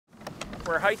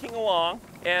We're hiking along,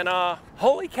 and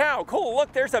holy cow, cool,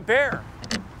 look, there's a bear.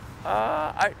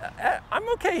 I'm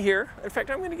okay here. In fact,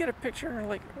 I'm gonna get a picture,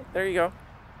 like, there you go.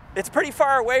 It's pretty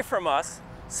far away from us,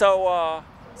 so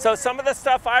some of the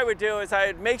stuff I would do is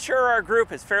I'd make sure our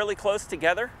group is fairly close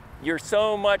together. You're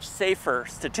so much safer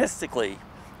statistically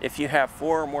if you have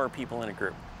 4 or more people in a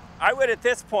group. I would, at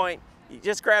this point, you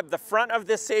just grab the front of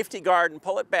this safety guard and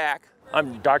pull it back.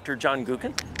 I'm Dr. John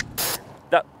Gookin.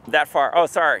 That far, oh,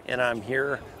 sorry. And I'm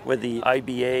here with the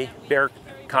IBA Bear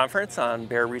Conference on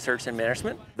Bear Research and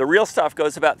Management. The real stuff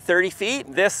goes about 30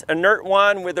 feet. This inert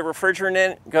one with the refrigerant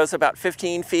in it goes about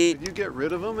 15 feet. Did you get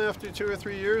rid of them after 2 or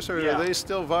 3 years, or are they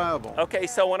still viable? Okay,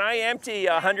 so when I empty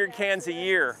 100 cans a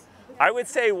year, I would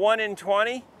say 1 in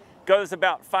 20 goes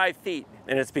about 5 feet,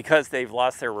 and it's because they've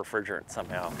lost their refrigerant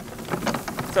somehow.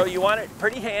 So you want it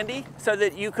pretty handy so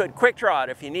that you could quick draw it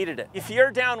if you needed it. If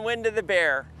you're downwind of the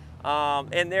bear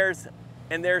and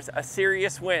there's a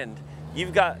serious wind,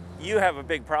 you have a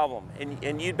big problem,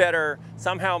 and you'd better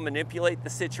somehow manipulate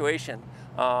the situation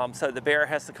so the bear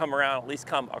has to come around, at least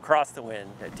come across the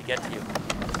wind to get to you.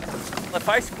 If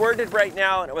I squirted right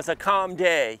now and it was a calm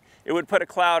day, it would put a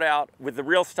cloud out with the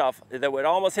real stuff that would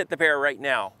almost hit the bear right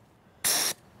now.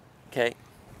 Okay.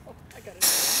 Oh, I got it.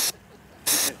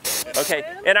 Okay,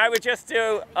 and I would just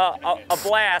do a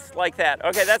blast like that.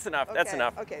 Okay, that's enough. Okay, that's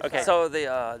enough. Okay. So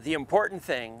the important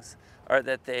things are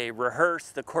that they rehearse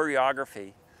the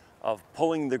choreography of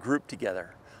pulling the group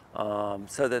together,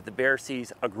 so that the bear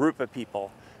sees a group of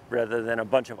people rather than a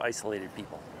bunch of isolated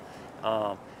people.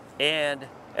 And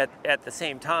at the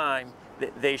same time,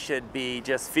 they should be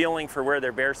just feeling for where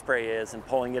their bear spray is and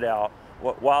pulling it out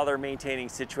while they're maintaining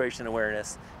situation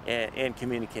awareness and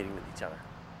communicating with each other.